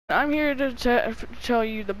I'm here to tell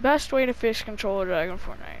you the best way to fix controller drag in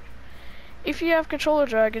Fortnite. If you have controller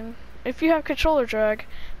drag,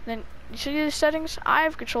 then you see these settings? I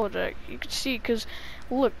have controller drag. You can see, cause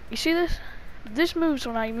look, you see this? This moves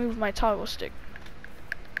when I move my toggle stick.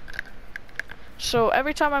 So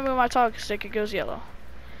every time I move my toggle stick, it goes yellow.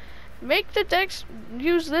 Make the decks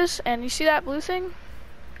use this, and you see that blue thing?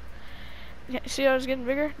 Yeah, see how it's getting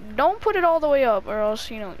bigger? Don't put it all the way up, or else,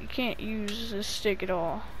 you can't use this stick at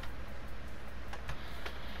all.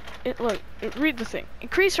 Read the thing.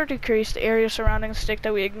 Increase or decrease the area surrounding the stick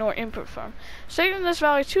that we ignore input from. Setting this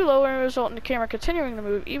value too low will result in the camera continuing to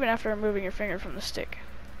move even after removing your finger from the stick.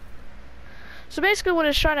 So basically what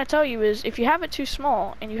it's trying to tell you is, if you have it too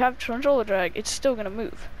small and you have controller drag, it's still going to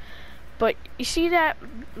move. But you see that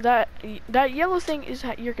yellow thing is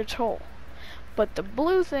at your control. But the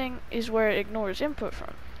blue thing is where it ignores input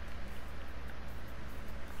from.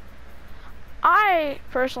 I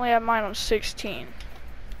personally have mine on 16.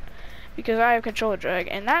 Because I have controller drag,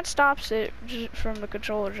 and that stops it from the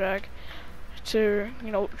controller drag to,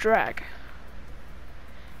 drag.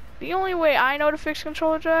 The only way I know to fix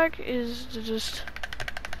controller drag is to just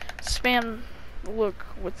spam look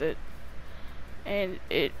with it, and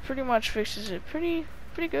it pretty much fixes it pretty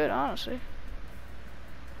good, honestly.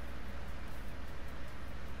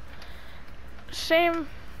 Same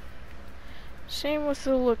with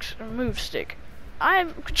the move stick. I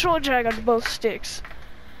have controller drag on both sticks.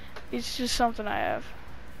 It's just something I have.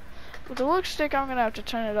 With the look stick, I'm gonna have to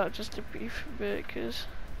turn it up just a bit, cause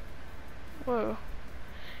whoa.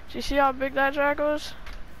 Do you see how big that drag was?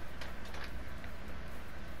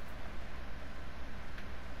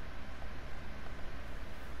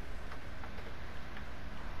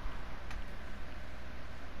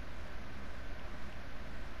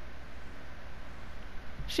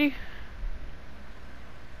 See?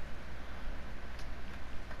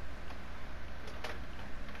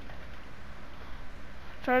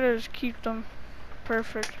 Try to just keep them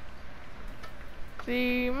perfect.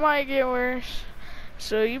 They might get worse,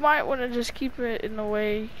 so you might want to just keep it in the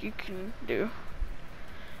way you can do.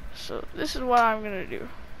 So this is what I'm gonna do,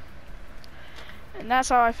 and that's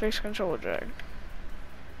how I fix controller drag.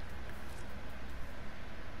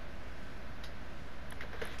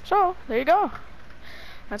 So there you go.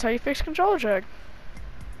 That's how you fix controller drag.